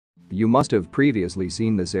You must have previously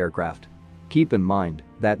seen this aircraft. Keep in mind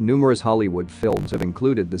that numerous Hollywood films have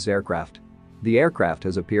included this aircraft. The aircraft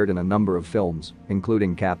has appeared in a number of films,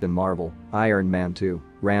 including Captain Marvel, Iron Man 2,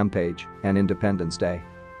 Rampage, and Independence Day.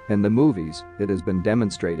 In the movies, it has been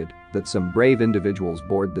demonstrated that some brave individuals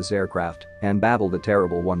board this aircraft and battle the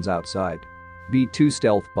terrible ones outside. B-2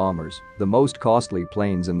 stealth bombers, the most costly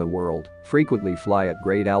planes in the world, frequently fly at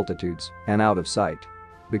great altitudes and out of sight.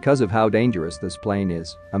 Because of how dangerous this plane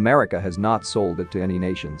is, America has not sold it to any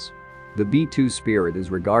nations. The B-2 Spirit is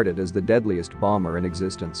regarded as the deadliest bomber in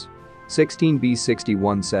existence. 16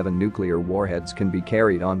 B-61-7 nuclear warheads can be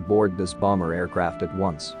carried on board this bomber aircraft at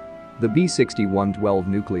once. The B-61-12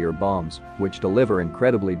 nuclear bombs, which deliver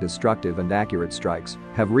incredibly destructive and accurate strikes,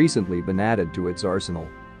 have recently been added to its arsenal.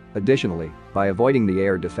 Additionally, by avoiding the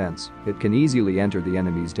air defense, it can easily enter the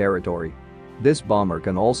enemy's territory. This bomber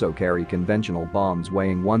can also carry conventional bombs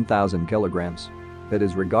weighing 1,000 kilograms. It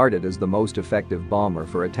is regarded as the most effective bomber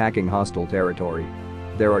for attacking hostile territory.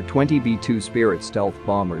 There are 20 B-2 Spirit stealth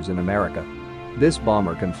bombers in America. This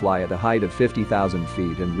bomber can fly at a height of 50,000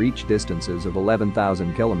 feet and reach distances of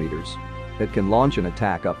 11,000 kilometers. It can launch an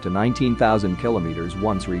attack up to 19,000 kilometers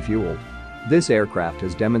once refueled. This aircraft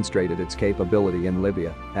has demonstrated its capability in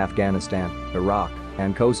Libya, Afghanistan, Iraq,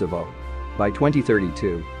 and Kosovo. By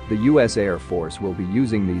 2032, the U.S. Air Force will be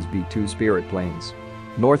using these B-2 Spirit planes.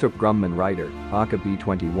 Northrop Grumman Ryder, aka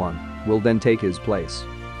B-21, will then take his place.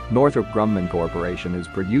 Northrop Grumman Corporation is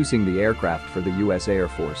producing the aircraft for the U.S. Air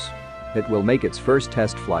Force. It will make its first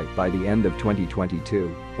test flight by the end of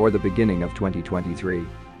 2022 or the beginning of 2023.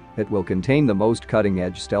 It will contain the most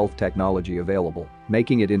cutting-edge stealth technology available,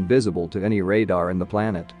 making it invisible to any radar in the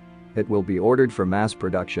planet. It will be ordered for mass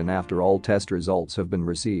production after all test results have been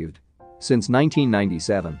received. Since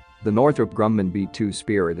 1997, the Northrop Grumman B-2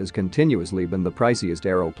 Spirit has continuously been the priciest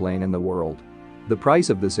aeroplane in the world. The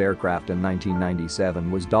price of this aircraft in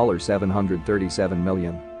 1997 was $737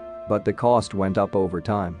 million. But the cost went up over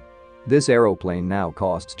time. This aeroplane now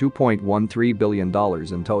costs $2.13 billion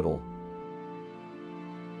in total.